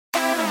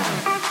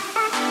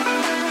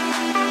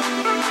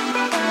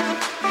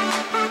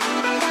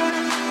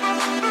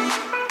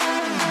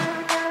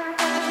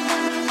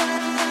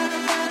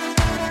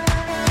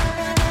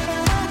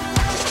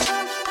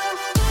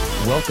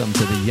Welcome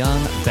to the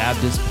Young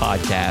Baptist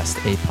Podcast,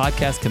 a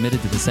podcast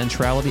committed to the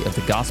centrality of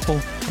the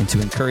gospel and to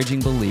encouraging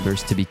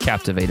believers to be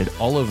captivated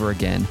all over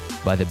again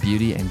by the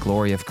beauty and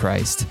glory of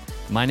Christ.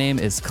 My name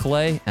is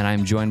Clay, and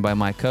I'm joined by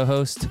my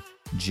co-host,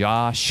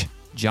 Josh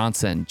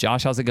Johnson.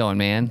 Josh, how's it going,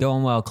 man?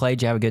 Going well. Clay,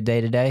 did you have a good day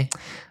today?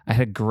 I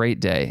had a great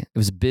day. It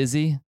was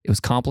busy. It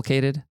was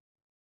complicated.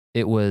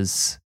 It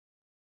was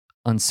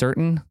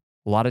uncertain.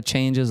 A lot of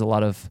changes, a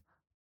lot of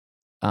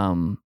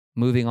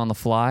moving on the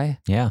fly.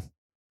 Yeah.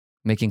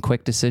 Making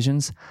quick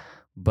decisions.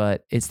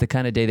 But it's the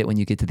kind of day that when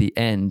you get to the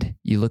end,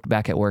 you look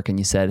back at work and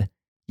you said,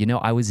 you know,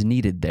 I was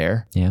needed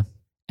there. Yeah.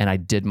 And I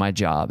did my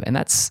job. And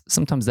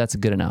sometimes that's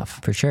good enough.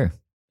 For sure.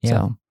 Yeah.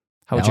 So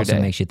how was your day? It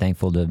also makes you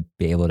thankful to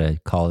be able to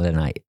call it a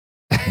night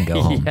and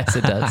go home. Yes,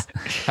 it does.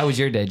 How was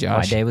your day,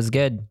 Josh? My day was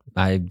good.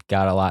 I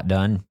got a lot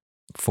done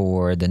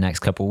for the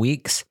next couple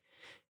weeks.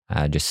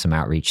 Just some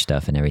outreach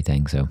stuff and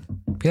everything. So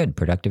good,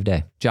 productive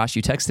day. Josh,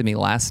 you texted me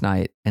last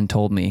night and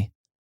told me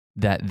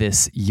that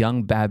this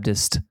Young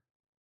Baptist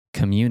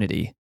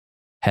community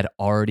had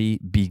already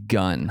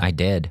begun. I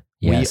did.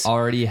 Yes. We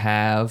already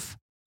have...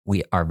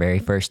 our very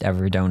first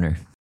ever donor.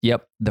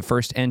 Yep. The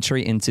first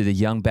entry into the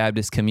Young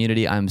Baptist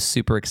community. I'm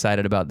super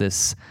excited about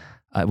this.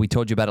 We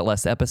told you about it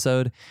last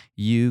episode.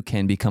 You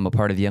can become a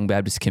part of the Young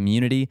Baptist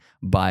community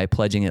by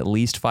pledging at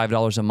least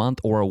 $5 a month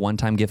or a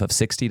one-time gift of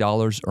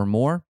 $60 or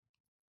more.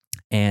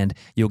 And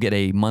you'll get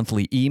a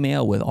monthly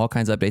email with all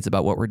kinds of updates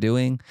about what we're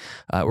doing.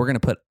 We're going to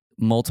put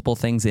multiple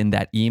things in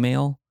that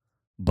email,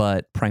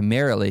 but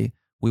primarily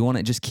we want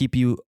to just keep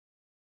you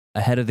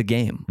ahead of the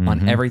game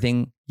on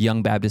everything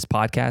Young Baptist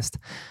Podcast.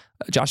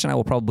 Josh and I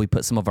will probably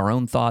put some of our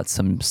own thoughts,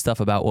 some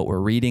stuff about what we're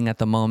reading at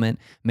the moment,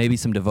 maybe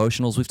some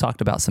devotionals. We've talked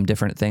about some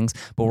different things,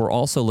 but we're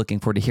also looking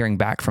forward to hearing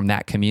back from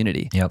that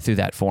community through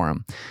that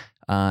forum.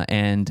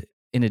 And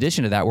in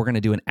addition to that, we're going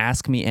to do an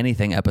Ask Me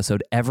Anything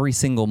episode every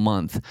single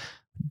month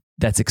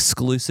that's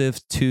exclusive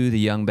to the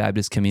Young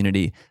Baptist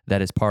community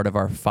that is part of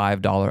our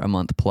 $5 a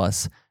month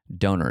plus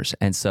donors.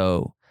 And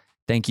so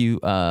thank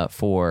you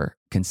for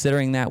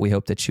considering that. We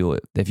hope that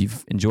if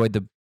you've enjoyed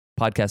the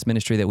podcast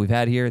ministry that we've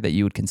had here, that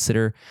you would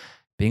consider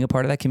being a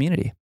part of that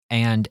community.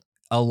 And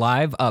a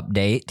live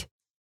update.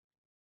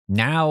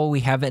 Now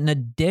we have an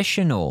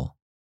additional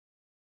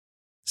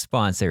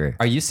sponsor.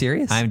 Are you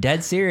serious? I'm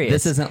dead serious.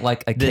 This isn't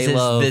like a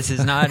Caleb. This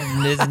is not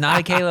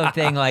a Caleb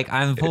thing. Like,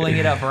 I'm pulling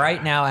it up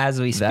right now as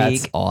we speak.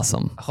 That's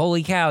awesome.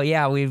 Holy cow.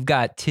 Yeah, we've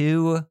got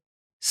two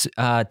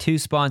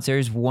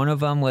sponsors. One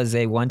of them was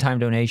a one-time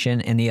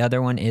donation and the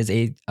other one is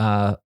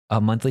a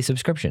monthly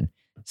subscription.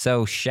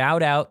 So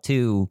shout out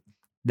to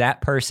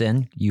that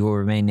person. You will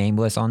remain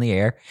nameless on the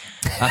air.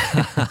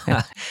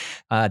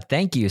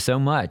 Thank you so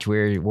much.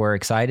 We're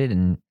excited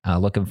and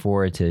looking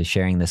forward to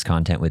sharing this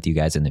content with you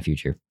guys in the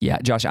future. Yeah,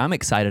 Josh, I'm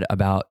excited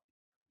about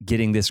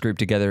getting this group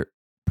together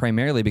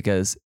primarily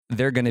because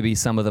they're going to be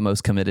some of the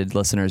most committed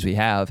listeners we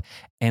have,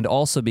 and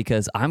also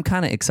because I'm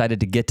kind of excited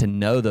to get to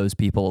know those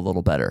people a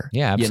little better.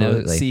 Yeah,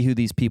 absolutely. See who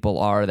these people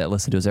are that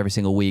listen to us every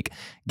single week,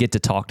 get to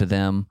talk to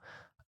them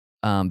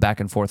back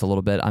and forth a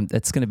little bit.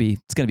 It's going to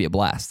be a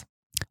blast.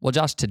 Well,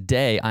 Josh,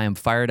 today I am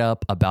fired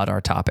up about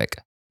our topic.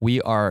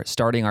 We are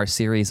starting our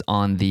series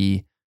on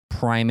the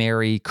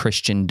primary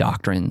Christian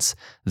doctrines,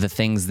 the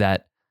things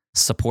that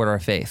support our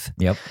faith.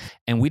 Yep.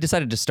 And we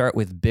decided to start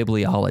with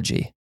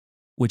Bibliology,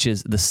 which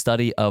is the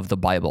study of the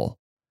Bible.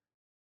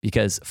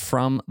 Because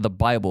from the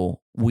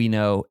Bible, we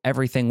know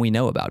everything we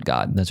know about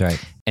God. That's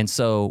right. And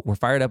so we're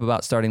fired up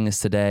about starting this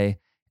today.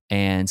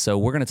 And so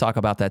we're going to talk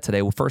about that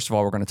today. Well, first of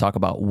all, we're going to talk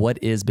about what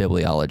is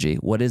Bibliology,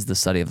 what is the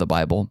study of the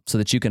Bible, so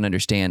that you can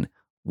understand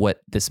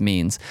what this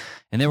means.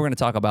 And then we're going to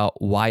talk about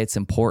why it's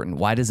important.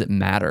 Why does it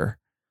matter?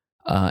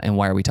 And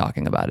why are we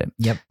talking about it?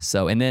 Yep.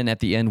 So, and then at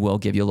the end, we'll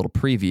give you a little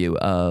preview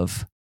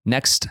of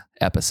next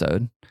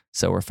episode.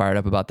 So we're fired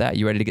up about that.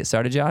 You ready to get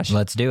started, Josh?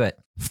 Let's do it.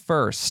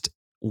 First,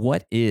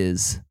 what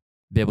is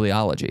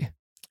Bibliology?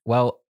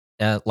 Well,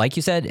 like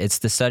you said, it's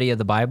the study of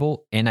the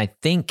Bible. And I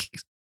think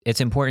it's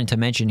important to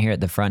mention here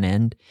at the front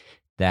end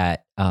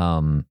that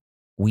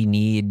we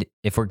need,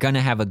 if we're going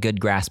to have a good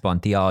grasp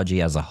on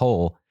theology as a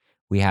whole,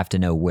 we have to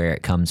know where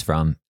it comes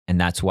from. And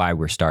that's why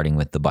we're starting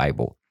with the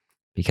Bible.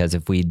 Because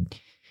if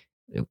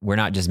we're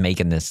not just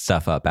making this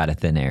stuff up out of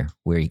thin air.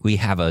 We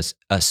have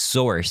a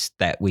source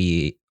that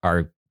we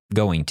are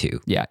going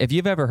to. Yeah. If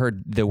you've ever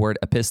heard the word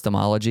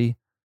epistemology,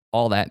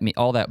 all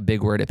that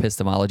big word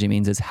epistemology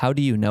means is how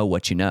do you know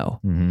what you know?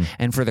 Mm-hmm.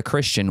 And for the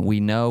Christian,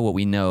 we know what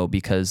we know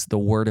because the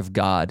Word of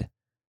God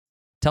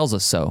tells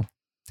us so.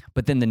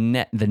 But then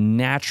the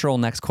natural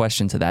next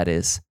question to that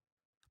is,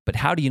 but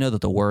how do you know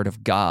that the Word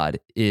of God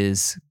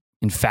is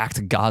in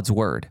fact God's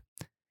Word?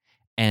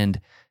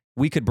 And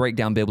we could break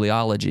down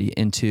Bibliology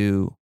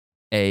into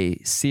a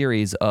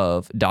series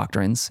of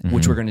doctrines,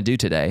 which we're going to do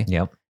today.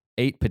 Yep.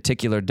 8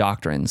 particular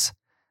doctrines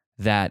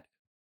that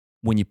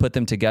when you put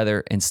them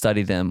together and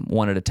study them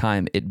one at a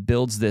time, it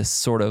builds this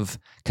sort of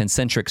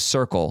concentric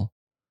circle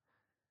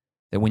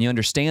that when you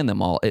understand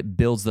them all, it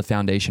builds the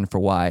foundation for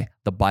why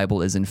the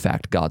Bible is in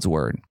fact God's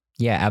Word.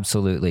 Yeah,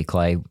 absolutely,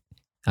 Clay.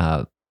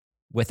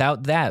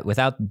 without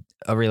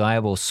a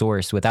reliable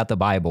source, without the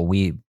Bible,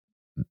 we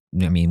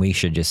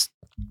should just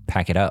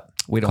pack it up.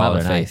 We don't have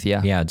a faith.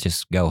 Yeah. Yeah.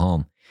 Just go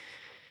home.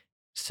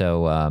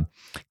 So,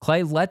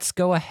 Clay, let's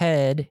go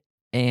ahead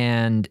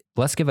and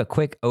let's give a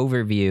quick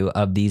overview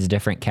of these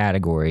different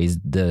categories,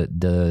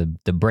 the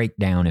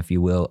breakdown, if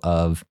you will,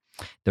 of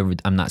the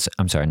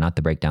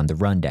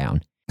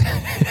rundown.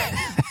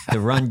 The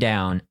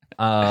rundown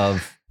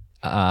of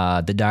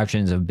the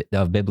doctrines of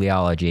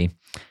bibliology.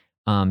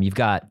 You've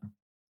got,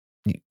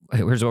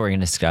 here's what we're going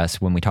to discuss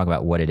when we talk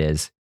about what it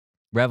is: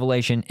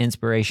 revelation,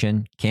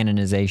 inspiration,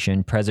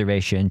 canonization,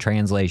 preservation,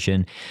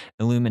 translation,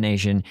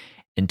 illumination,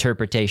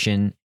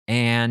 interpretation,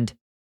 and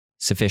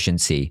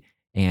sufficiency.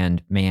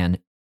 And man,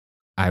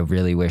 I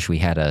really wish we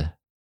had a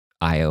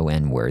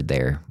ION word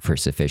there for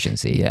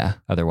sufficiency. Yeah.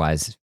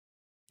 Otherwise,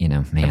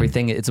 man.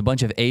 Everything, it's a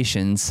bunch of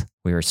Asians.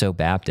 We were so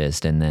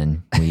Baptist and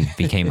then we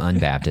became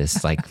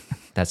unbaptist. Like,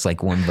 that's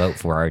like one vote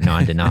for our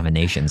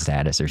non-denomination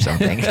status or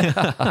something.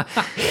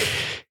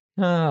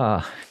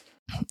 Oh.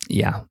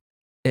 Yeah.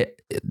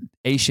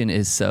 Asian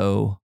is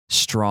so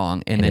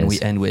strong. And then we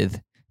end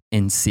with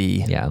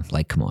NC. Yeah.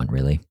 Like, come on,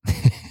 really?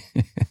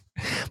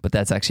 But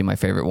that's actually my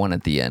favorite one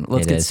at the end.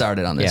 Let's get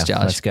started on this,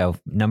 Josh. Let's go.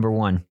 Number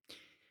 1,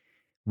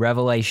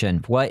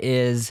 revelation. What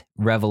is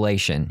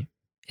revelation?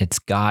 It's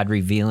God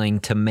revealing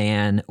to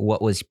man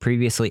what was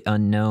previously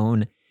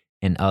unknown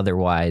and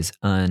otherwise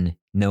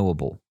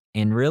unknowable.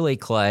 And really,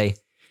 Clay,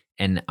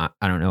 and I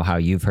don't know how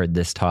you've heard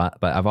this taught,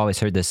 but I've always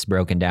heard this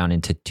broken down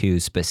into 2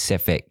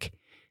 specific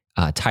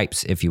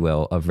types, if you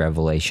will, of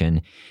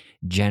revelation: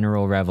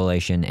 general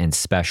revelation and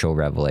special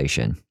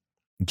revelation.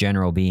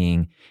 General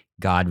being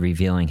God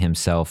revealing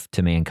himself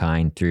to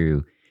mankind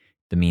through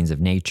the means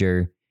of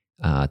nature,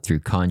 through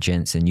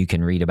conscience, and you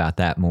can read about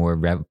that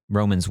more.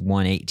 Romans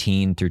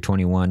 1:18 through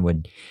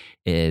 21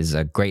 is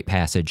a great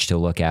passage to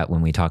look at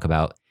when we talk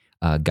about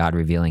God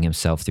revealing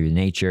himself through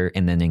nature,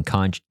 and then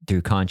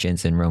through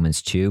conscience in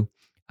Romans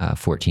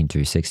 2:14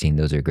 through 16.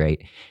 Those are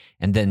great.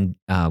 And then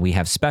we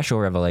have special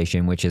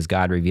revelation, which is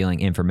God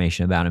revealing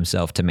information about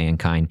himself to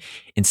mankind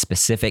in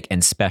specific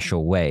and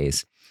special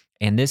ways.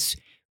 And this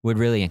would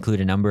really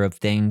include a number of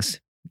things,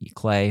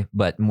 Clay,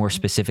 but more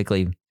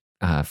specifically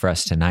for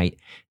us tonight,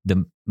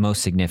 the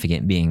most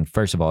significant being,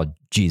 first of all,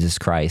 Jesus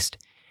Christ,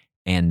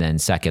 and then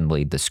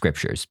secondly, the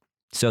scriptures.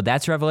 So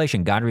that's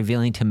revelation, God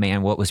revealing to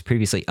man what was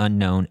previously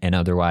unknown and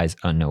otherwise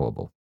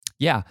unknowable.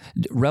 Yeah.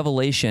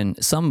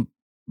 Revelation, some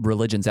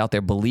religions out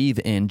there believe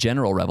in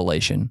general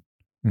revelation,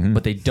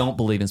 but they don't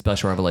believe in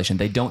special revelation.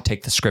 They don't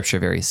take the scripture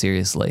very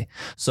seriously.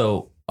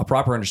 So a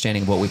proper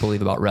understanding of what we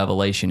believe about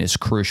revelation is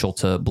crucial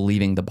to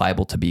believing the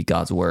Bible to be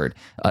God's word.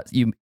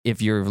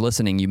 If you're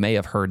listening, you may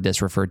have heard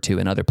this referred to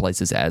in other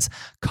places as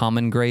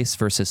common grace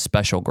versus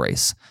special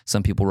grace.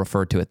 Some people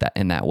refer to it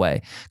in that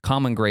way.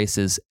 Common grace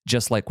is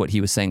just like what he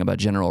was saying about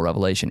general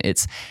revelation.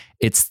 It's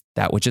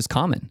that which is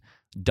common.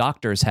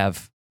 Doctors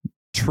have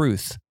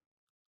truth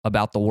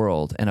about the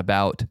world and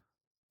about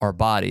our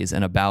bodies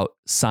and about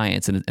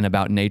science and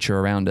about nature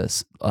around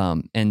us.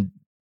 And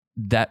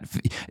that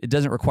it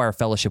doesn't require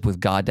fellowship with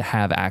God to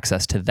have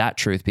access to that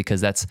truth,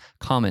 because that's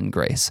common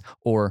grace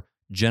or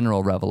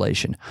general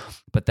revelation.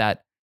 But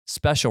that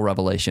special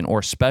revelation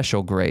or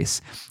special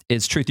grace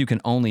is truth you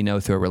can only know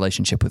through a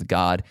relationship with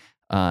God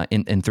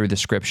and through the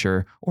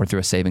scripture or through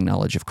a saving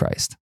knowledge of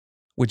Christ.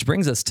 Which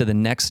brings us to the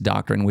next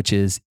doctrine, which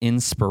is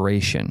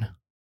inspiration.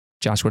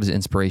 Josh, what does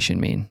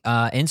inspiration mean?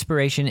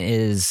 Inspiration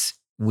is...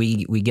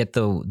 We get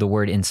the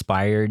word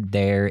inspired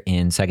there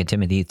in 2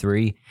 Timothy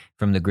 3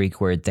 from the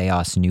Greek word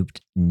theos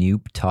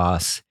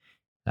nuptos.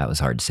 That was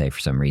hard to say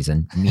for some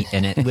reason.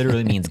 And it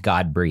literally means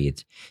God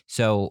breathed.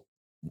 So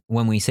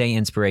when we say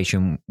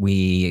inspiration,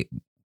 we're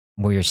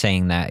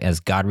saying that as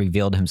God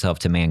revealed himself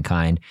to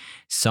mankind,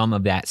 some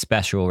of that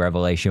special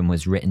revelation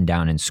was written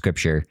down in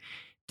scripture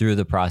through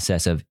the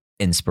process of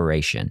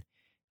inspiration.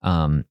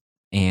 And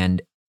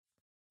 2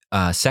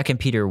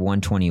 Peter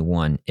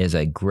 1:21 is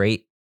a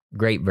great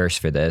verse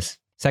for this.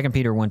 2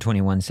 Peter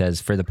 1:21 says,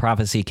 "For the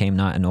prophecy came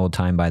not in old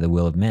time by the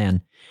will of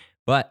man,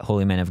 but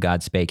holy men of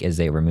God spake as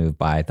they were moved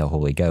by the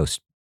Holy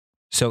Ghost."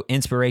 So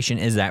inspiration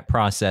is that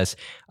process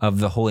of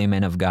the holy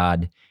men of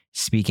God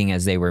speaking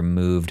as they were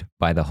moved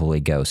by the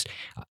Holy Ghost.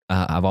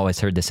 I've always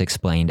heard this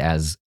explained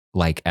as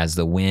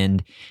the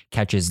wind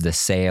catches the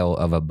sail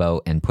of a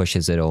boat and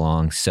pushes it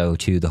along, so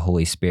too the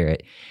Holy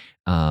Spirit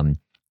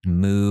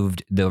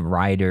moved the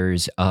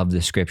writers of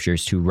the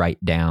scriptures to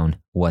write down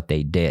what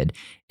they did.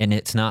 And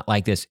it's not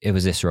like this, it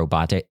was this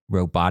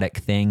robotic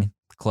thing,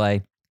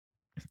 Clay,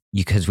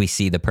 because we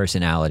see the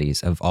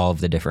personalities of all of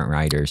the different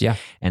writers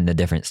and the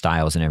different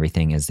styles and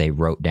everything as they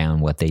wrote down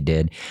what they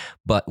did.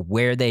 But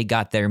where they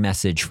got their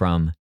message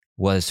from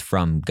was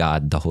from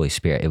God, the Holy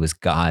Spirit. It was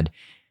God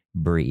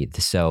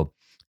breathed. So,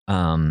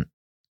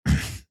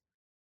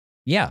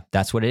 yeah,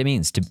 that's what it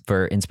means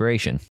for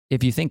inspiration.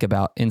 If you think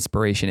about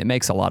inspiration, it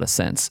makes a lot of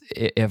sense.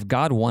 If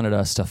God wanted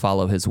us to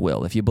follow his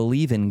will, if you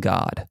believe in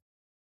God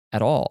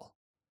at all,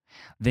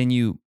 then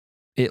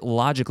it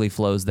logically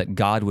flows that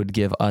God would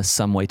give us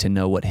some way to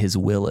know what his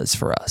will is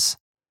for us.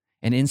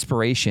 And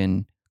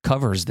inspiration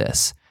covers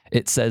this.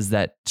 It says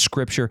that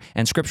Scripture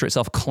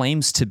itself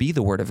claims to be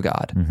the Word of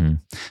God. Mm-hmm.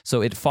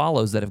 So it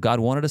follows that if God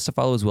wanted us to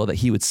follow His will, that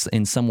He would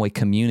in some way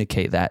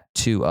communicate that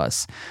to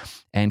us.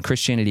 And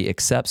Christianity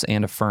accepts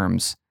and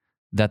affirms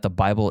that the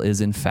Bible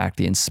is in fact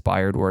the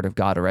inspired Word of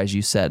God, or as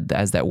you said,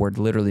 as that word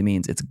literally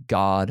means, it's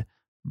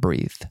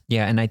God-breathed.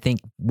 Yeah, and I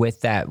think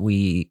with that,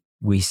 we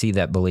see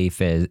that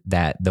belief is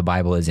that the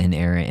Bible is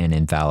inerrant and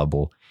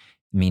infallible,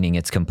 meaning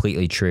it's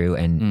completely true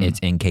and it's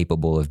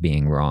incapable of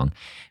being wrong.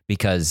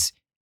 Because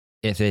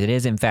if it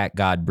is in fact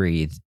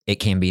God-breathed, it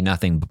can be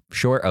nothing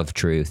short of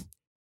truth,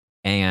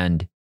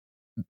 and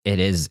it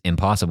is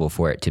impossible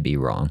for it to be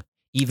wrong.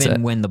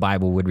 Even when the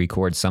Bible would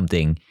record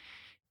something,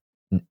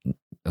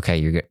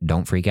 okay,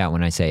 don't freak out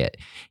when I say it.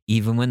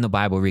 Even when the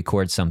Bible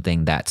records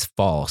something that's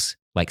false,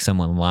 like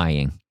someone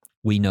lying,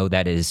 we know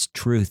that is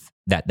truth,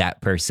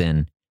 that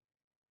person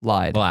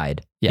lied.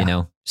 Yeah. You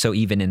know? So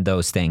even in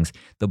those things,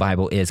 the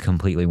Bible is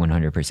completely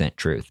 100%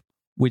 truth.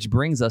 Which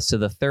brings us to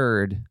the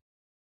third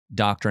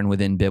doctrine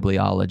within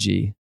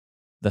bibliology,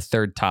 the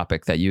third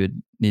topic that you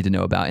would need to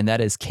know about, and that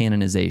is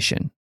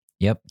canonization.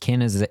 Yep,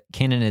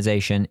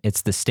 canonization,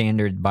 it's the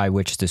standard by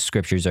which the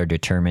scriptures are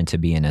determined to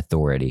be an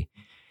authority.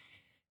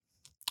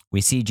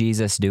 We see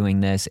Jesus doing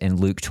this in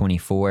Luke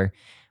 24,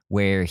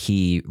 where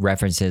he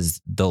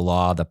references the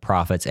law, the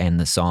prophets, and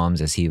the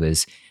Psalms as he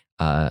was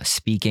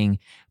speaking.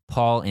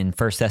 Paul in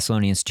 1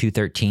 Thessalonians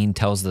 2:13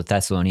 tells the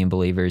Thessalonian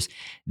believers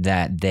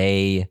that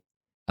they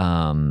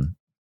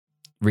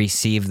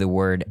receive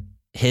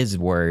his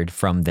word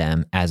from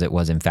them as it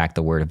was in fact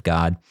the word of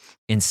God.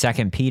 In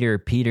 2 Peter,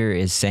 Peter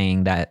is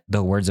saying that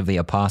the words of the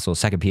apostles,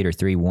 2 Peter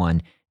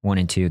 3:1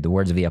 and 2, the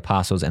words of the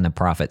apostles and the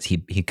prophets, he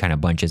kind of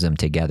bunches them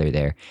together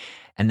there.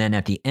 And then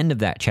at the end of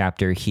that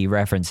chapter, he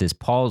references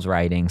Paul's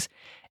writings,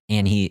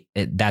 and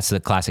that's the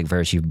classic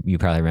verse, you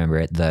probably remember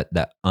it,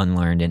 the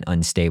unlearned and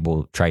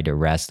unstable tried to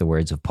wrest the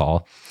words of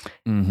Paul.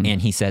 Mm-hmm.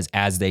 And he says,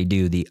 as they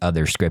do the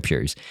other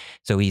scriptures.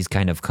 So he's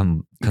kind of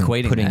putting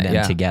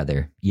them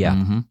together. Yeah.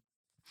 Mm-hmm.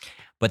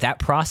 But that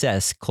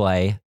process,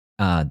 Clay,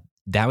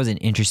 that was an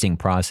interesting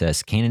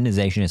process.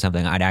 Canonization is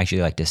something I'd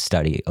actually like to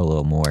study a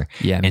little more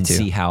and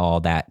see how all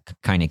that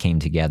kind of came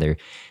together.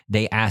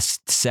 They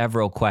asked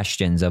several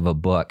questions of a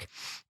book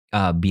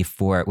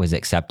before it was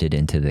accepted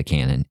into the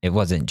canon. It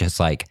wasn't just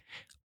like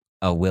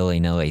a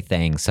willy-nilly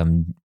thing.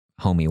 Some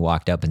homie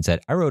walked up and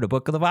said, I wrote a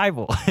book of the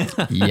Bible.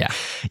 Yeah.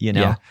 You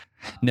know? Yeah.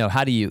 No,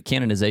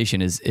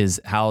 canonization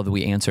is how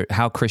we answer,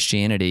 how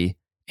Christianity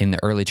in the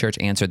early church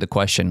answered the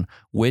question,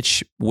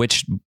 which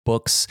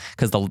books,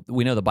 because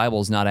we know the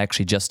Bible is not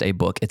actually just a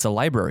book, it's a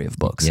library of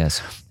books.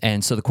 Yes.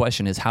 And so the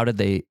question is, how did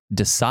they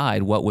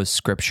decide what was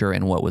scripture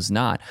and what was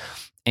not?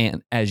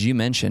 And as you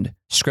mentioned,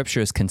 scripture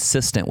is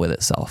consistent with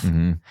itself.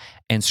 Mm-hmm.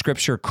 And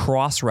scripture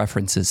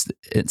cross-references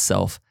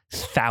itself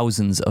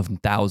thousands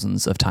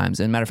of times.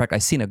 And matter of fact,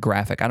 I've seen a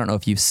graphic, I don't know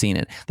if you've seen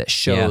it, that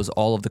shows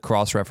all of the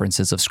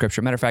cross-references of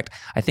scripture. Matter of fact,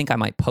 I think I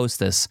might post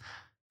this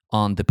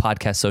on the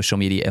podcast social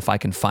media if I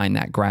can find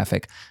that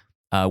graphic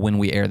when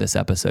we air this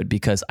episode,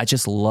 because I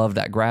just love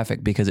that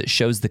graphic because it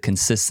shows the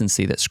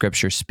consistency that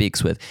scripture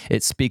speaks with.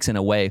 It speaks in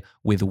a way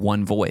with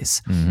one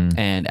voice. Mm-hmm.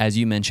 And as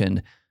you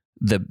mentioned,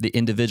 the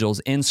individuals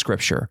in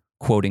scripture,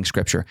 quoting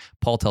scripture,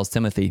 Paul tells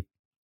Timothy,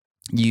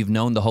 you've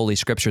known the holy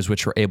scriptures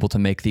which were able to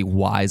make thee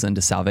wise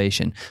unto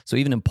salvation. So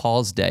even in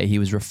Paul's day, he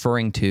was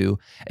referring to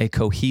a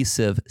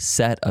cohesive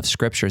set of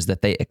scriptures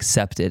that they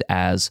accepted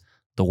as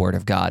the word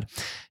of God.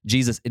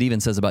 It even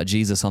says about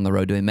Jesus on the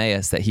road to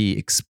Emmaus that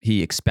he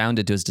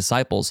expounded to his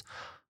disciples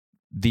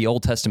the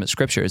Old Testament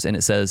scriptures, and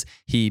it says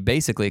he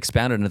basically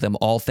expounded unto them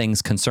all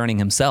things concerning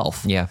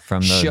himself. Yeah,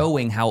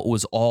 showing how it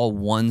was all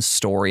one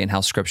story and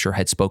how scripture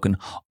had spoken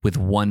with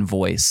one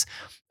voice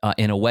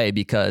in a way,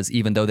 because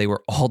even though they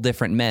were all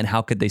different men,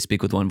 how could they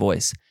speak with one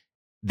voice?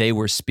 They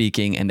were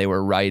speaking and they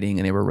were writing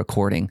and they were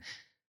recording.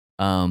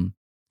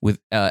 We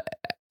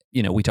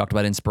talked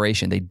about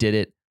inspiration. They did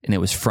it and it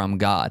was from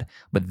God.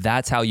 But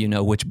that's how you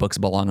know which books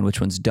belong and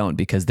which ones don't,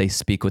 because they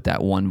speak with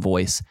that one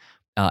voice,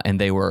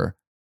 and they were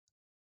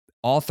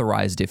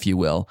authorized, if you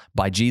will,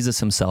 by Jesus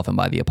himself and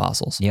by the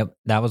apostles. Yep.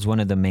 That was one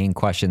of the main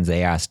questions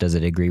they asked. Does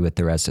it agree with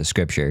the rest of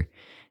scripture?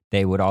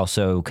 They would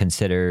also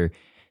consider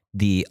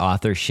the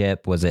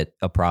authorship. Was it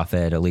a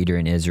prophet, a leader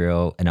in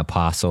Israel, an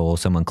apostle,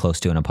 someone close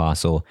to an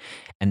apostle?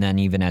 And then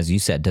even as you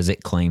said, does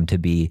it claim to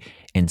be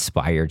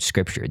inspired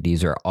scripture?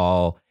 These are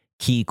all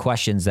key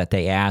questions that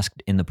they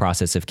asked in the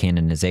process of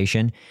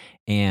canonization.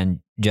 And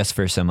just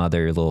for some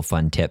other little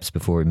fun tips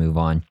before we move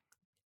on,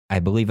 I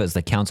believe it was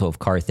the Council of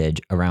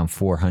Carthage around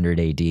 400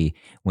 AD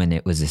when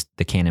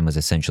the canon was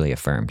essentially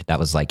affirmed. That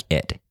was like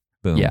it.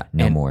 Boom. Yeah.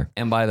 No more.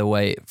 And by the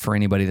way, for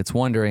anybody that's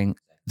wondering,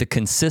 the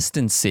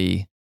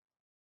consistency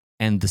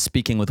and the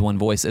speaking with one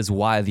voice is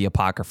why the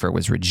Apocrypha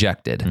was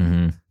rejected,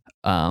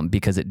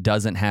 because it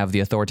doesn't have the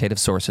authoritative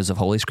sources of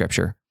Holy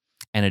Scripture,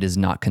 and it is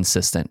not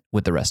consistent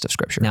with the rest of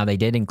Scripture. Now, they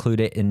did include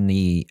it in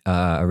the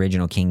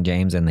original King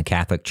James, and the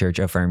Catholic Church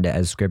affirmed it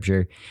as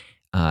Scripture.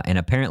 And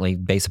apparently,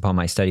 based upon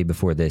my study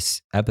before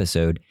this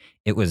episode,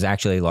 it was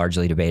actually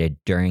largely debated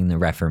during the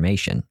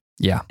Reformation.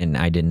 Yeah. And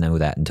I didn't know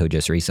that until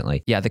just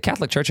recently. Yeah, the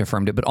Catholic Church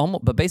affirmed it,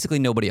 but basically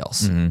nobody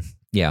else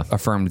Yeah.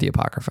 affirmed the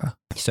Apocrypha.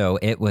 So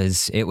it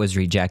was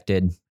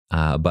rejected,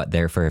 but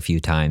there for a few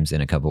times in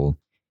a couple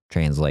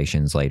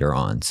translations later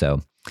on.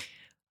 So,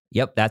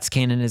 yep, that's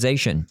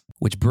canonization.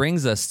 Which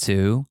brings us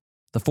to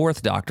the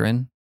fourth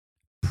doctrine,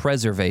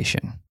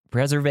 preservation.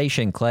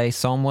 Preservation, Clay.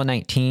 Psalm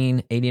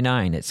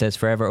 119:89. It says,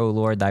 "Forever, O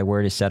Lord, thy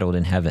word is settled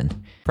in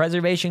heaven."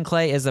 Preservation,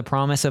 Clay, is the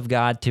promise of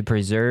God to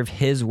preserve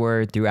his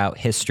word throughout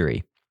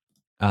history.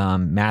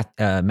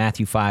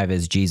 Matthew 5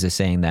 is Jesus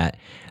saying that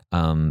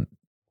the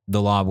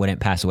law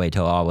wouldn't pass away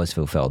till all was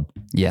fulfilled.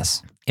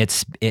 Yes.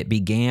 It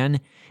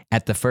began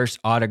at the first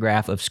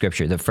autograph of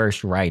Scripture, the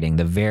first writing,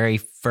 the very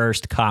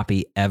first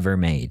copy ever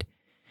made.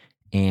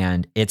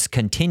 And it's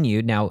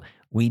continued. Now,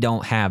 we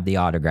don't have the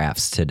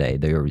autographs today.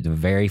 They're the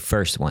very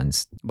first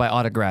ones. By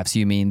autographs,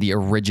 you mean the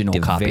original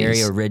copies? The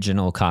very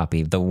original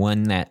copy. The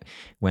one that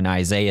when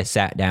Isaiah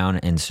sat down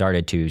and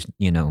started to,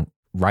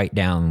 write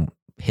down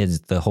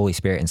the Holy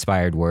Spirit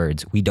inspired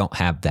words, we don't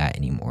have that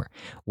anymore.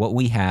 What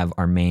we have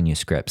are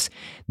manuscripts.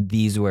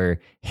 These were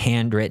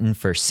handwritten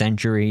for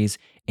centuries.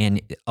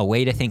 And a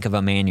way to think of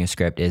a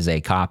manuscript is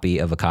a copy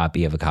of a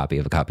copy of a copy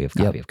of a copy of a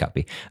copy of a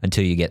copy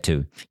until you get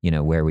to,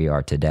 where we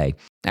are today.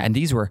 And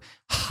these were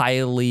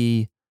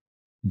highly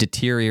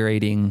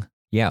deteriorating,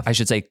 I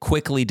should say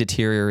quickly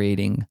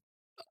deteriorating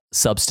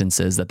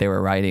substances that they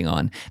were writing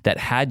on that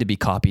had to be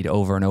copied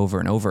over and over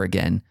and over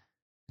again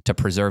to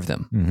preserve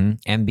them. Mm-hmm.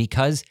 And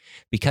because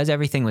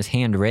everything was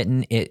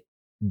handwritten,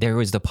 there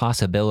was the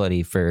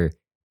possibility for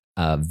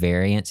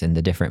variance in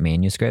the different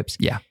manuscripts.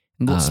 Yeah.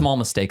 Small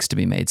mistakes to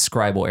be made,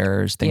 scribal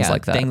errors, things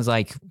like that. Things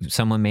like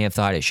someone may have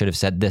thought it should have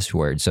said this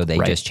word, so they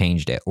just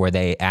changed it, or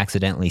they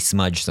accidentally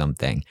smudged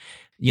something.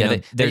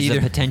 There's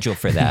the potential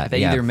for that.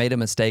 They either made a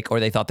mistake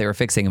or they thought they were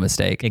fixing a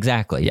mistake.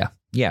 Exactly. Yeah.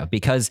 Yeah.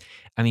 Because,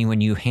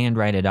 when you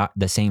handwrite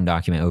the same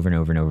document over and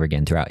over and over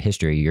again throughout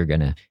history,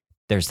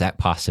 there's that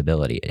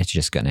possibility. It's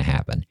just going to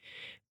happen.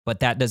 But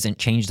that doesn't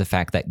change the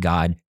fact that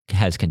God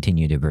has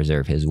continued to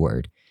preserve his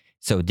word.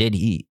 So did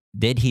he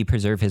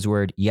preserve his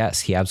word?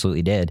 Yes, he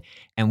absolutely did.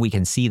 And we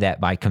can see that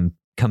by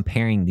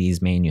comparing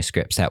these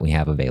manuscripts that we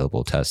have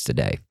available to us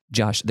today.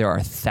 Josh, there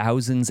are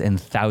thousands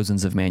and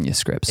thousands of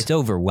manuscripts. It's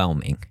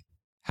overwhelming.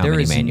 There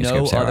is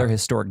no other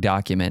historic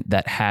document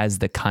that has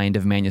the kind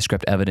of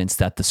manuscript evidence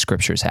that the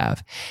scriptures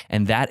have.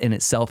 And that in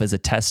itself is a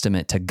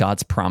testament to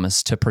God's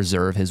promise to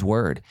preserve his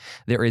word.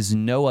 There is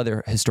no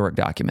other historic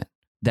document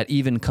that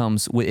even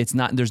comes with,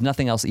 there's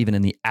nothing else even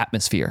in the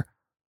atmosphere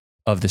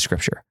of the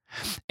scripture.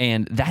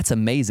 And that's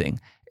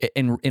amazing.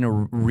 In a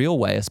real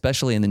way,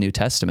 especially in the New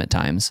Testament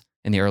times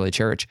in the early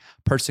church,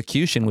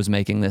 persecution was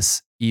making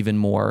this even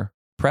more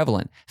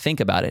prevalent.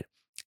 Think about it.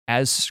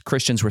 As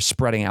Christians were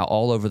spreading out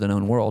all over the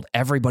known world,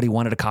 everybody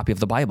wanted a copy of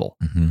the Bible.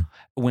 Mm-hmm.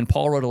 When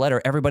Paul wrote a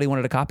letter, everybody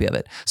wanted a copy of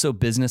it. So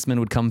businessmen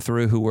would come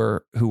through who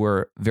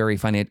were very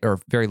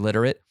very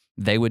literate.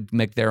 They would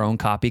make their own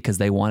copy because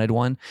they wanted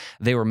one.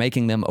 They were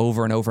making them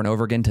over and over and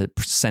over again to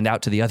send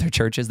out to the other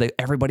churches.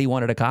 Everybody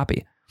wanted a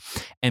copy.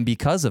 And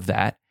because of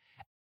that,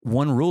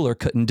 one ruler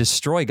couldn't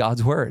destroy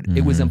God's word. Mm-hmm.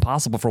 It was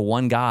impossible for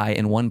one guy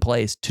in one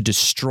place to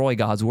destroy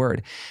God's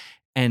word.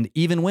 And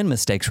even when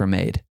mistakes were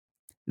made,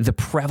 the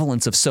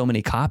prevalence of so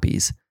many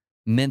copies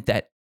meant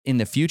that in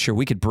the future,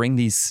 we could bring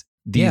these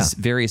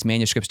various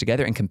manuscripts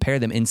together and compare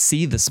them and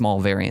see the small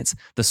variants,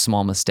 the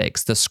small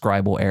mistakes, the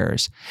scribal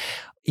errors.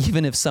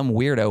 Even if some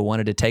weirdo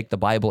wanted to take the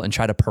Bible and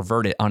try to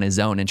pervert it on his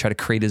own and try to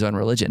create his own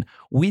religion,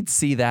 we'd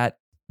see that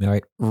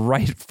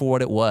right for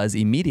what it was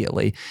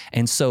immediately.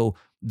 And so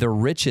the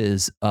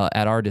riches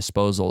at our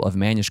disposal of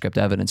manuscript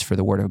evidence for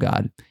the Word of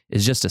God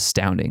is just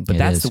astounding. But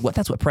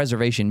that's what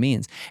preservation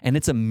means. And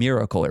it's a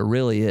miracle. It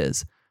really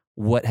is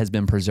what has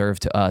been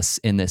preserved to us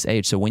in this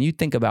age. So when you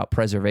think about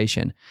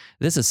preservation,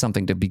 this is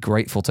something to be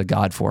grateful to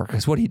God for,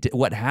 because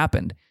what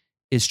happened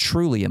is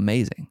truly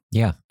amazing.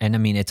 Yeah. And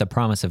it's a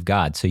promise of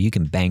God, so you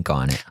can bank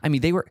on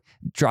it.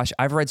 Josh,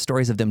 I've read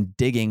stories of them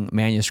digging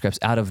manuscripts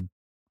out of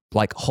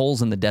like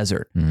holes in the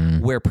desert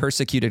where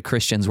persecuted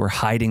Christians were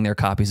hiding their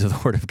copies of the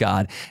Word of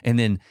God. And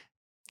then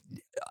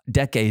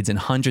decades and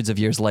hundreds of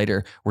years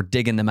later, we're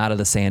digging them out of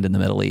the sand in the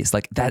Middle East.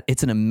 Like that,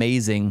 it's an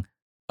amazing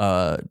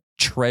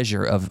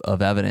treasure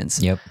of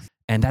evidence. Yep.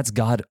 And that's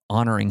God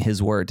honoring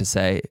his word to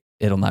say,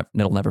 it'll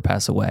never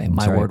pass away.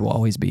 My word will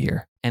always be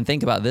here. And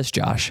think about this,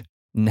 Josh.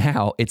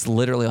 Now it's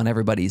literally on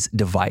everybody's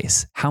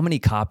device. How many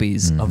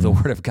copies of the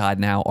Word of God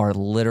now are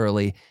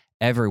literally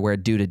everywhere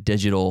due to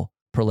digital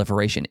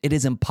proliferation? It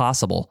is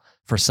impossible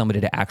for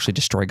somebody to actually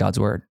destroy God's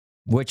word.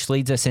 Which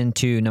leads us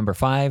into number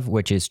 5,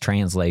 which is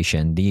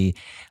translation. The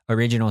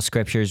original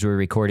scriptures were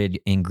recorded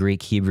in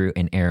Greek, Hebrew,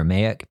 and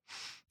Aramaic.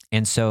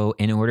 And so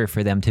in order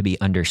for them to be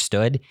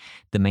understood,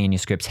 the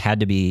manuscripts had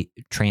to be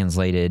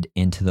translated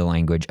into the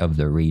language of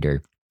the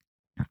reader.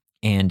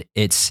 And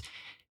it's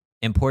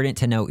important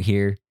to note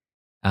here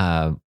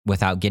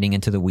without getting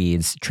into the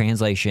weeds,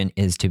 translation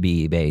is to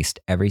be based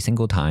every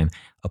single time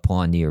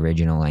upon the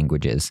original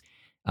languages.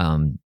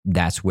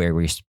 That's where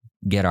we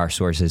get our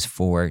sources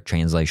for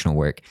translational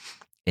work,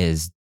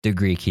 is the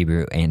Greek,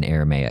 Hebrew, and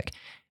Aramaic.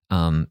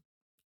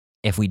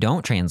 If we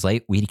don't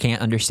translate, we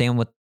can't understand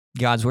what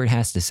God's word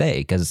has to say,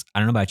 because I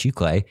don't know about you,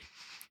 Clay.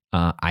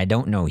 I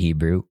don't know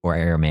Hebrew or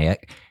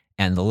Aramaic,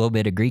 and the little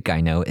bit of Greek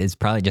I know is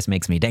probably just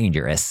makes me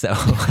dangerous. So,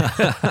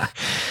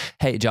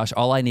 hey, Josh,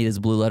 all I need is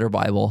Blue Letter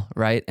Bible,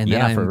 right? And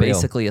then I'm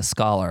basically a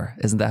scholar.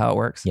 Isn't that how it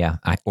works? Yeah.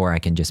 Or I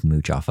can just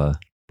mooch off of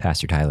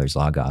Pastor Tyler's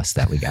Logos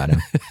that we got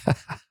him.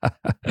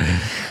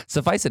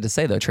 Suffice it to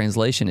say, though,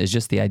 translation is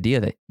just the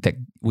idea that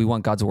we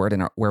want God's word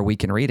where we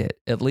can read it,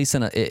 at least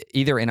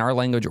either in our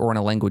language or in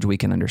a language we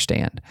can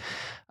understand.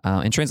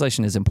 And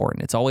translation is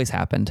important. It's always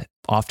happened,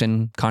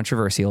 often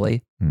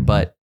controversially,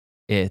 but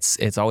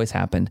it's always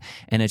happened.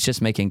 And it's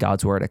just making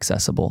God's word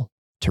accessible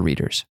to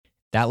readers.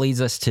 That leads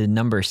us to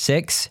number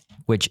 6,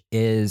 which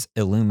is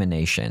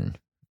illumination.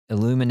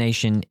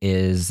 Illumination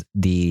is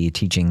the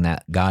teaching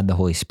that God, the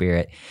Holy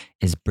Spirit,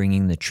 is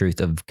bringing the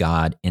truth of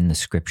God in the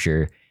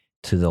scripture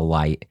to the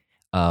light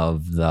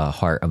of the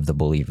heart of the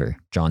believer.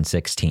 John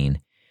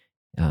 16.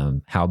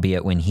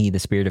 Howbeit when he, the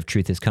Spirit of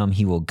truth, is come,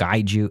 he will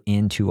guide you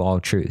into all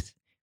truth.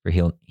 For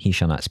he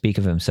shall not speak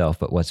of himself,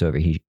 but whatsoever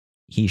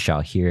he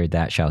shall hear,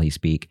 that shall he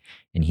speak,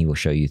 and he will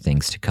show you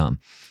things to come.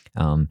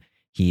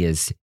 He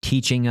is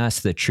teaching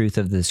us the truth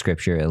of the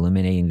scripture,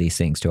 illuminating these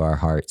things to our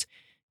hearts.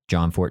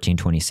 John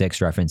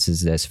 14:26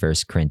 references this.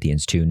 1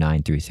 Corinthians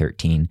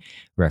 2:9-13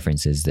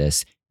 references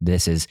this.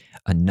 This is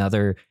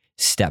another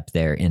step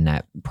there in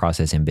that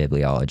process in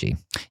bibliology.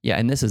 Yeah,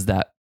 and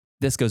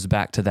this goes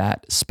back to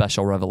that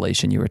special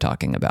revelation you were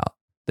talking about.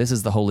 This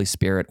is the Holy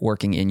Spirit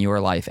working in your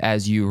life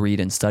as you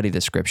read and study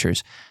the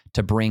scriptures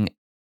to bring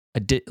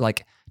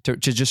to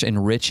just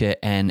enrich it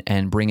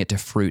and bring it to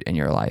fruit in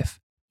your life.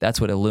 That's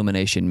what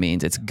illumination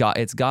means. It's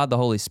God the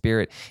Holy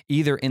Spirit,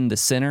 either in the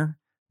sinner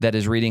that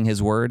is reading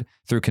his word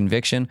through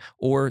conviction,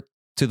 or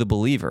to the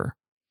believer,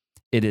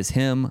 it is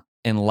him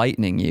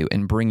enlightening you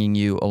and bringing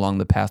you along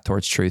the path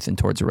towards truth and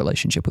towards a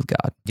relationship with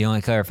God. The only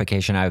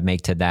clarification I would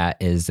make to that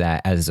is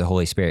that as the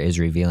Holy Spirit is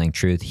revealing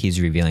truth, he's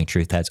revealing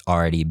truth that's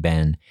already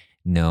been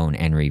known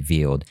and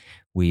revealed.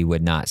 We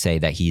would not say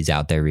that he's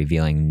out there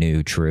revealing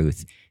new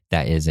truth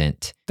that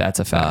isn't that's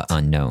a fact.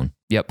 Unknown.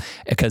 Yep,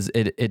 because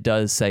it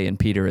does say in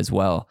Peter as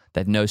well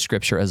that no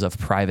scripture is of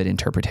private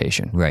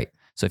interpretation. Right.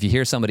 So if you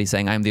hear somebody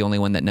saying, I'm the only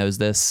one that knows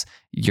this,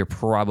 you're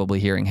probably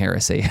hearing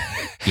heresy.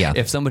 Yeah.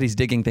 If somebody's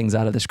digging things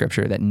out of the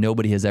scripture that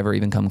nobody has ever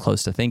even come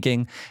close to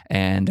thinking,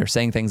 and they're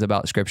saying things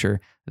about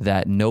scripture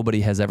that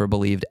nobody has ever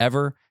believed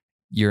ever,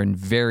 you're in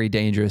very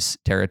dangerous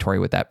territory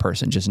with that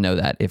person. Just know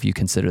that if you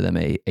consider them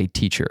a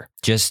teacher.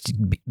 Just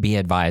be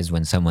advised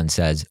when someone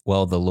says,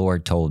 well, the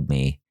Lord told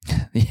me.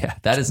 Yeah,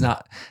 that is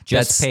not...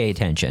 Just pay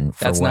attention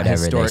for that's whatever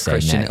not historic they say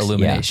Christian next.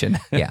 illumination.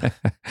 Yeah.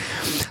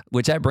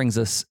 Which that brings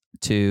us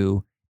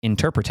to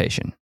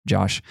interpretation,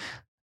 Josh.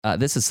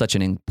 This is such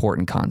an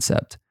important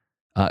concept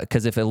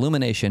because if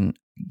illumination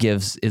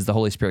is the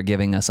Holy Spirit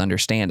giving us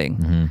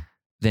understanding,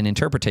 then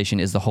interpretation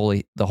is the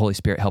Holy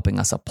Spirit helping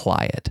us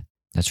apply it.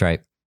 That's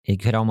right. You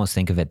could almost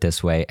think of it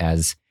this way,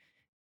 as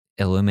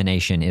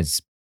illumination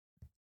is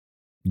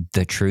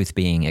the truth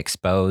being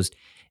exposed.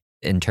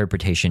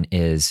 Interpretation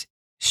is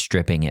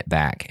stripping it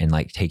back and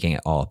like taking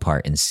it all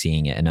apart and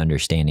seeing it and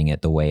understanding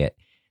it the way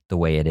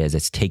it is.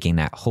 It's taking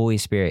that Holy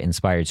Spirit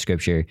inspired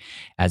scripture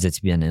as it's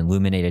been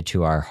illuminated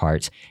to our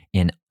hearts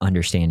and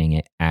understanding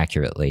it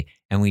accurately.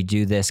 And we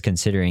do this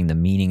considering the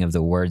meaning of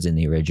the words in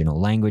the original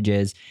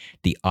languages,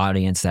 the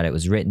audience that it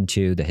was written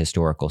to, the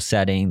historical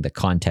setting, the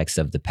context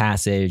of the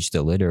passage,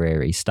 the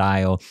literary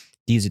style.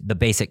 These are the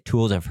basic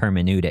tools of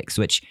hermeneutics,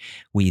 which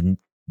we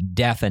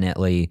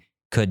definitely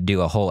could do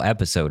a whole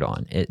episode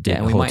on.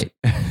 We might.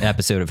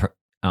 Episode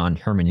on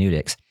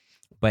hermeneutics.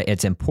 But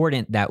it's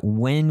important that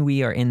when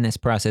we are in this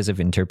process of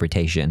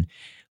interpretation,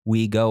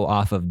 we go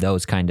off of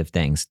those kind of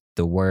things,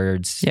 the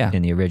words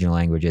in the original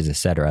languages,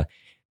 etc.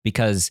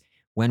 Because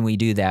when we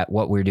do that,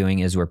 what we're doing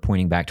is we're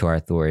pointing back to our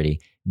authority,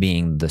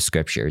 being the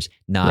scriptures,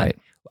 not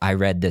I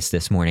read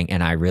this morning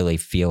and I really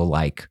feel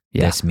like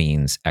this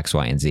means X,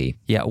 Y, and Z.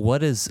 Yeah.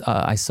 What is,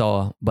 I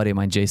saw a buddy of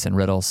mine, Jason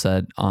Riddle,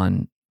 said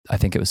on, I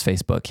think it was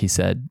Facebook, he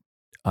said,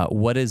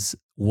 what does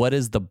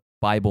the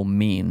Bible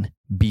mean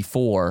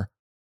before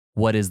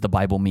what does the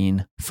Bible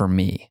mean for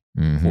me?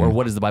 Mm-hmm. Or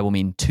what does the Bible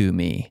mean to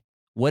me?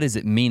 What does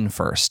it mean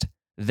first?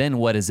 Then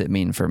what does it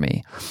mean for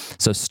me?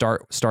 So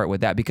start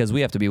with that, because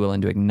we have to be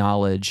willing to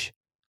acknowledge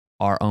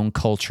our own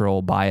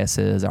cultural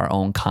biases, our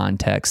own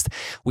context.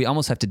 We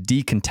almost have to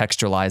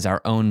decontextualize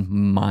our own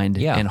mind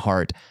and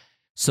heart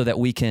so that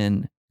we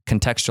can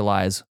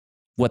contextualize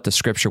what the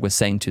scripture was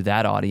saying to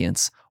that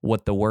audience,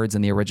 what the words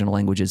in the original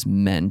languages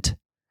meant,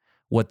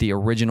 what the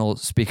original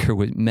speaker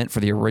meant for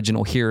the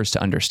original hearers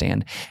to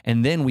understand.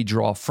 And then we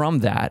draw from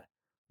that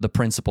the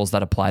principles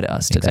that apply to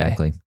us today.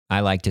 Exactly. I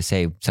like to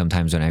say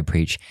sometimes when I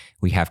preach,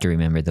 we have to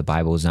remember the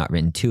Bible is not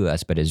written to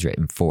us, but is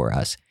written for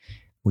us.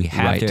 We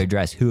have Right. to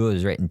address who it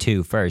was written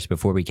to first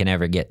before we can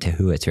ever get to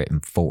who it's written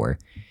for.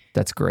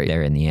 That's great.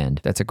 There in the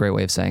end. That's a great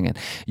way of saying it.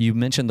 You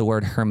mentioned the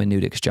word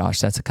hermeneutics, Josh.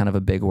 That's a kind of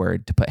a big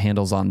word to put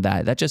handles on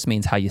that. That just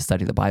means how you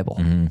study the Bible.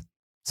 Mm-hmm.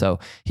 So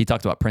he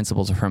talked about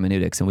principles of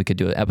hermeneutics, and we could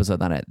do an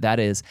episode on it. That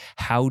is,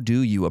 how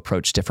do you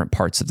approach different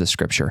parts of the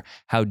scripture?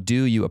 How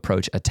do you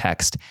approach a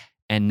text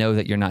and know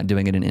that you're not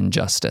doing it an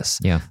injustice?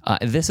 Yeah.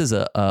 This is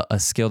a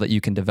skill that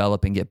you can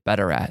develop and get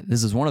better at.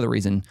 This is one of the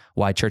reasons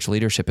why church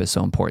leadership is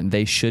so important.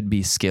 They should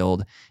be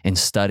skilled in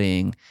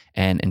studying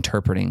and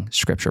interpreting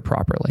scripture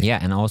properly. Yeah,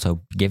 and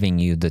also giving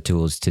you the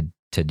tools to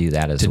do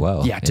that as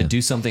well. Yeah, to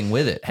do something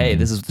with it. Hey, Mhm.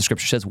 this is what the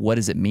scripture says. What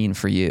does it mean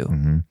for you?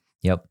 Mm-hmm.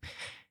 Yep.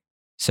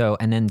 So,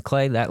 and then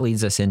Clay, that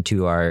leads us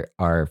into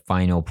our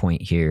final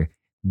point here,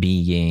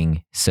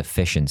 being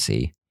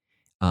sufficiency.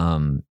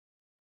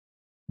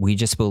 We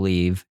just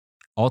believe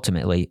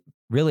ultimately,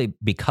 really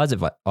because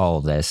of all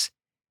of this,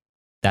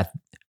 that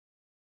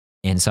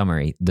in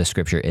summary, the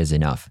scripture is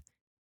enough.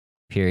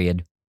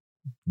 Period.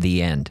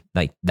 The end.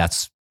 Like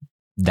that's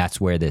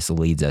where this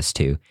leads us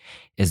to,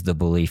 is the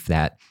belief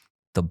that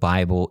the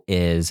Bible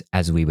is,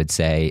 as we would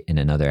say in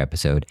another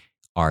episode,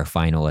 our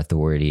final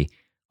authority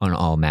on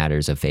all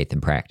matters of faith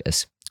and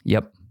practice.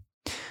 Yep.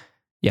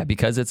 Yeah,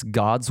 because it's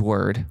God's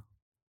word,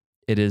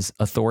 it is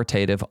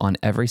authoritative on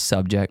every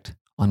subject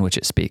on which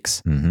it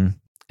speaks. Mm-hmm.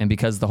 And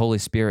because the Holy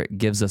Spirit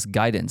gives us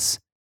guidance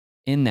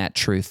in that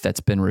truth that's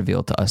been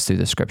revealed to us through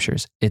the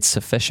scriptures, it's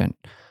sufficient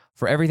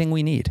for everything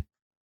we need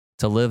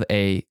to live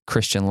a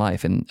Christian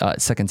life. And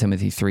 2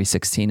 Timothy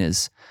 3:16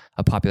 is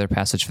a popular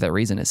passage for that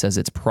reason. It says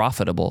it's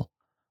profitable.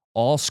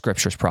 All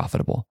scripture is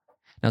profitable.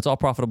 Now, it's all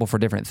profitable for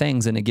different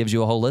things, and it gives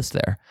you a whole list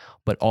there,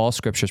 but all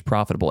scripture is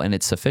profitable, and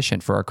it's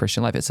sufficient for our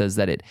Christian life. It says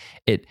that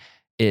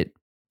it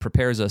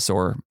prepares us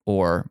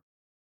or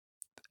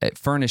it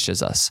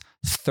furnishes us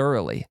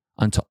thoroughly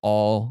unto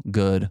all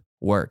good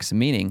works,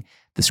 meaning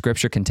the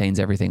scripture contains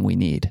everything we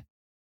need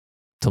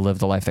to live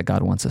the life that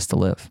God wants us to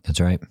live. That's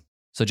right.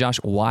 So Josh,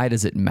 why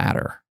does it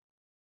matter?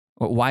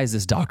 Why is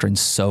this doctrine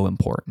so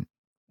important?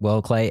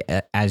 Well, Clay,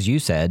 as you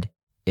said,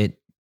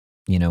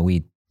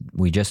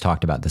 we just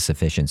talked about the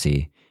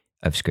sufficiency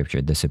of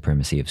Scripture, the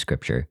supremacy of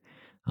Scripture.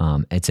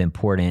 It's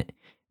important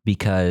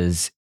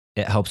because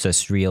it helps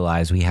us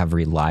realize we have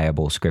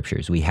reliable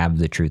Scriptures. We have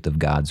the truth of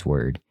God's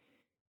word.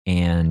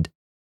 And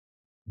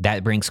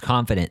that brings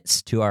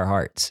confidence to our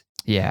hearts.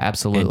 Yeah,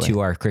 absolutely. And to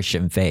our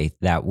Christian faith,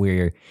 that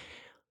we're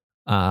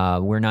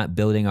not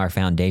building our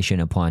foundation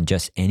upon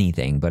just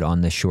anything, but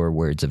on the sure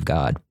words of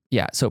God.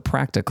 Yeah. So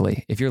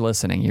practically, if you're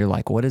listening, you're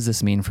like, what does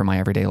this mean for my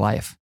everyday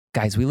life?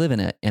 Guys, we live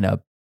in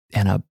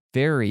a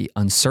very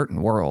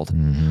uncertain world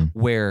Mm-hmm.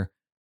 where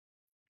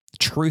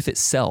truth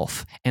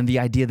itself and the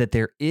idea that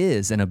there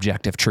is an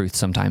objective truth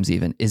sometimes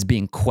even is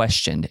being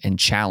questioned and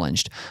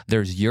challenged.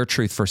 There's your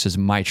truth versus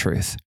my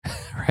truth,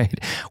 right?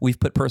 We've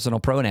put personal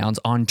pronouns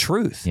on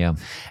truth. Yeah.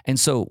 And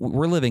so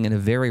we're living in a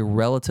very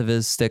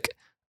relativistic,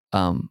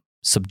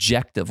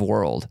 subjective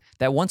world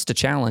that wants to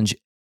challenge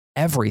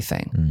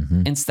everything.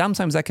 Mm-hmm. And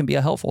sometimes that can be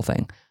a helpful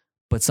thing,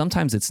 but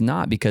sometimes it's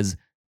not, because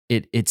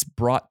it's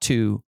brought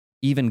to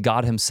even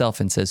God himself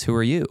and says, who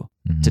are you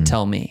Mm-hmm. to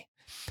tell me?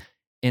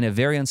 In a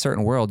very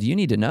uncertain world, you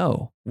need to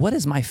know, what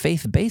is my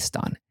faith based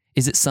on?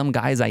 Is it some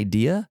guy's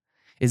idea?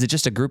 Is it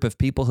just a group of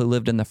people who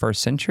lived in the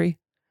first century?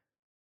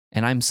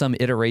 And I'm some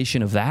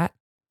iteration of that?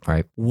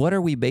 Right. What are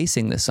we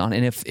basing this on?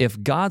 And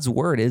if God's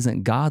word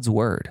isn't God's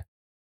word,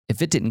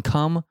 if it didn't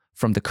come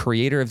from the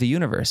creator of the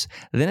universe,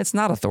 then it's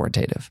not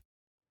authoritative.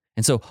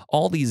 And so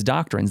all these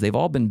doctrines, they've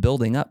all been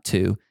building up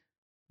to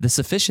the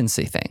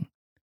sufficiency thing.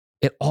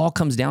 It all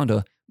comes down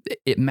to,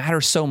 it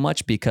matters so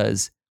much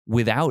because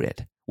without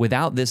it,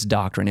 without this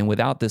doctrine and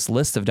without this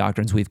list of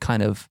doctrines, we've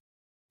kind of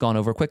gone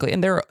over quickly.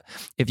 And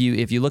if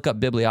you look up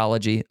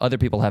bibliology, other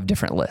people have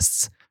different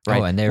lists,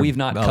 right? Oh, and they're we've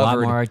not a covered, lot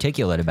more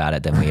articulate about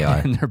it than we are.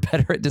 and they're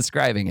better at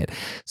describing it.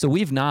 So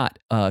we've not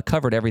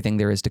covered everything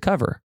there is to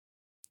cover.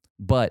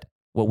 But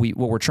what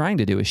we're trying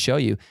to do is show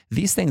you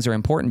these things are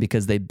important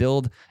because they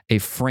build a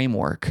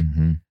framework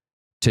Mm-hmm.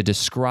 to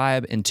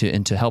describe and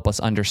to help us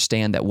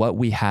understand that what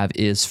we have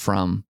is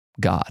from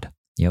God.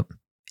 Yep.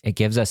 It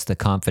gives us the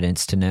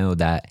confidence to know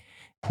that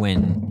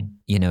when,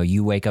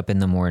 you wake up in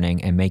the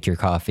morning and make your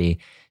coffee,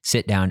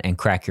 sit down and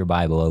crack your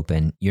Bible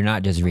open, you're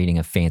not just reading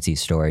a fancy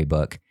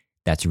storybook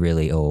that's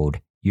really old.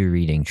 You're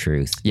reading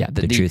truth. Yeah,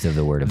 the truth of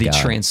the word of the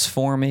God.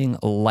 transforming,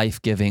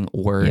 life-giving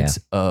words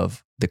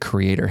of the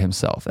Creator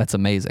himself. That's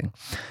amazing.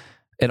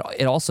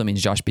 It also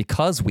means, Josh,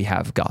 because we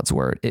have God's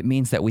word, it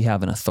means that we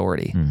have an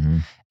authority. Mm-hmm.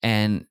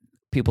 And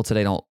people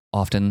today don't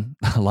often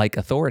like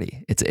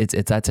authority.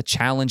 That's a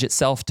challenge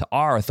itself to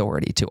our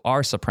authority, to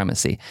our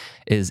supremacy,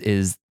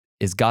 is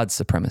God's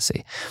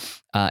supremacy.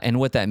 And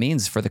what that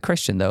means for the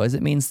Christian, though, is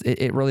it means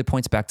it really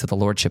points back to the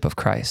lordship of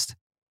Christ.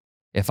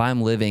 If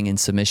I'm living in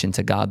submission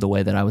to God the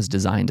way that I was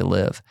designed to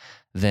live,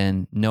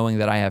 then knowing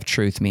that I have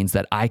truth means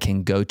that I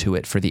can go to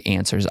it for the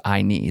answers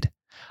I need.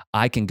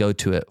 I can go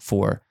to it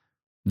for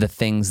the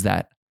things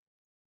that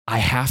I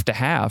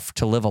have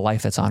to live a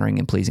life that's honoring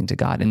and pleasing to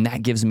God. And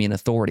that gives me an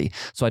authority.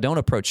 So I don't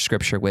approach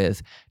scripture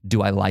with,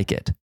 do I like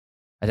it?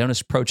 I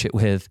don't approach it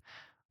with,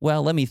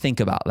 well, let me think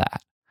about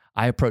that.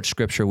 I approach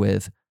scripture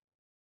with,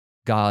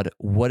 God,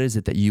 what is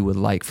it that you would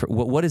like for,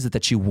 what is it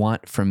that you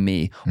want from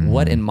me? Mm-hmm.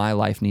 What in my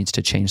life needs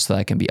to change so that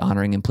I can be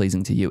honoring and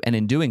pleasing to you? And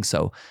in doing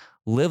so,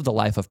 live the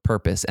life of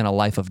purpose and a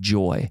life of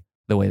joy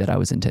the way that I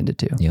was intended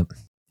to. Yep,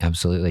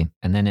 absolutely.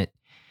 And then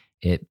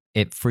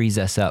it frees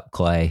us up,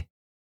 Clay,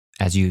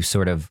 as you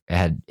sort of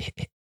had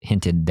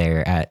hinted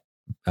there at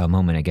a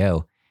moment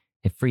ago.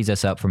 It frees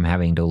us up from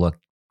having to look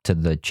to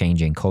the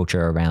changing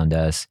culture around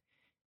us,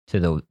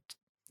 to the,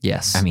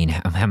 yes. I mean,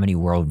 how many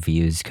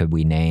worldviews could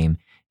we name?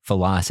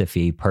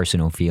 Philosophy,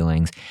 personal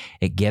feelings.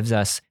 It gives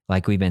us,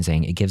 like we've been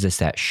saying, it gives us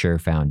that sure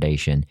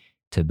foundation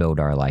to build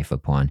our life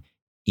upon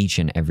each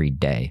and every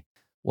day.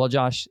 Well,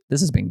 Josh, this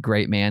has been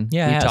great, man.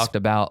 Yeah, we talked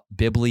about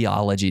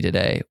bibliology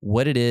today,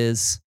 what it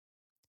is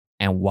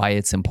and why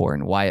it's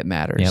important, why it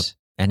matters. Yep.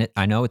 And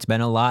I know it's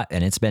been a lot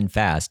and it's been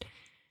fast,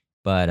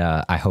 but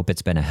I hope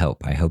it's been a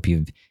help. I hope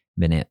you've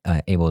been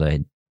able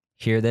to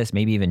hear this,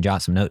 maybe even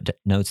jot some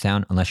notes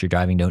down. Unless you're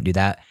driving, don't do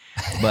that.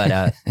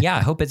 But yeah, I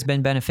hope it's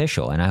been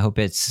beneficial, and I hope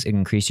it's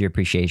increased your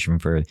appreciation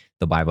for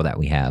the Bible that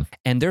we have.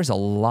 And there's a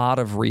lot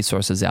of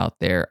resources out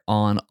there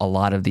on a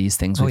lot of these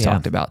things we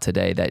talked about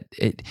today that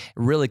it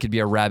really could be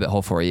a rabbit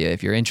hole for you.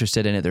 If you're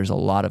interested in it, there's a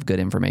lot of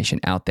good information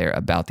out there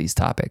about these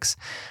topics.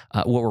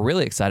 What we're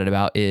really excited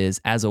about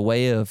is, as a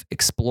way of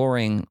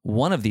exploring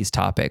one of these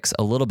topics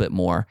a little bit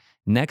more,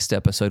 next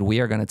episode, we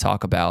are going to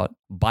talk about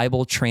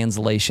Bible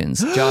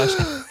translations.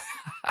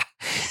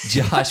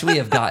 Josh, we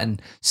have gotten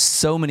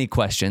so many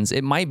questions.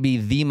 It might be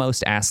the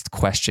most asked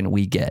question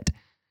we get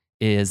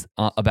is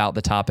about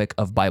the topic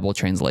of Bible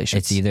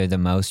translations. It's either the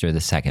most or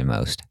the second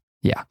most.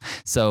 Yeah.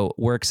 So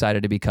we're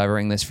excited to be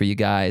covering this for you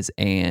guys,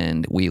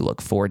 and we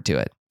look forward to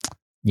it.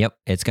 Yep.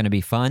 It's going to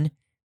be fun.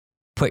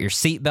 Put your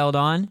seatbelt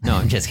on. No,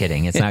 I'm just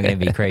kidding. It's not going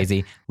to be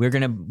crazy.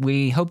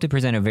 We hope to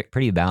present a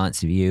pretty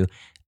balanced view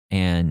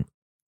and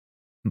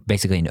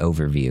basically an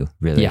overview,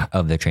 really,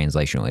 of the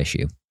translational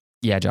issue.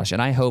 Yeah, Josh.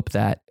 And I hope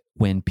that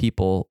when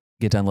people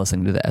get done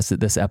listening to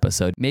this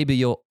episode, maybe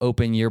you'll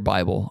open your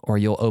Bible or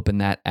you'll open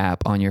that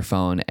app on your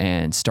phone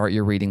and start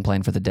your reading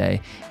plan for the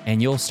day.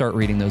 And you'll start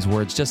reading those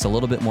words just a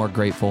little bit more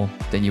grateful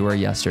than you were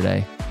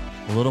yesterday,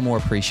 a little more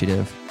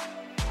appreciative,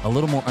 a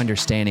little more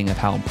understanding of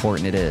how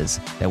important it is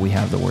that we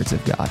have the words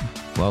of God.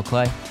 Well,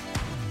 Clay,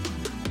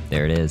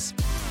 there it is.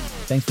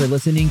 Thanks for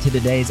listening to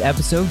today's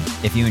episode.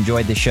 If you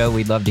enjoyed the show,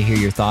 we'd love to hear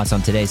your thoughts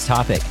on today's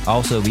topic.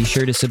 Also, be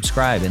sure to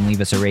subscribe and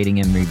leave us a rating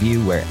and review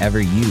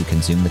wherever you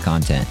consume the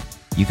content.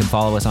 You can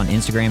follow us on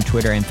Instagram,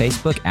 Twitter, and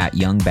Facebook at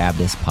Young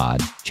Baptist Pod.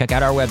 Check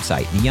out our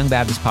website,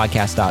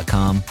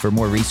 theyoungbaptistpodcast.com, for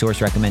more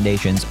resource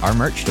recommendations, our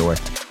merch store,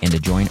 and to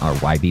join our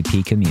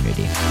YBP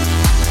community.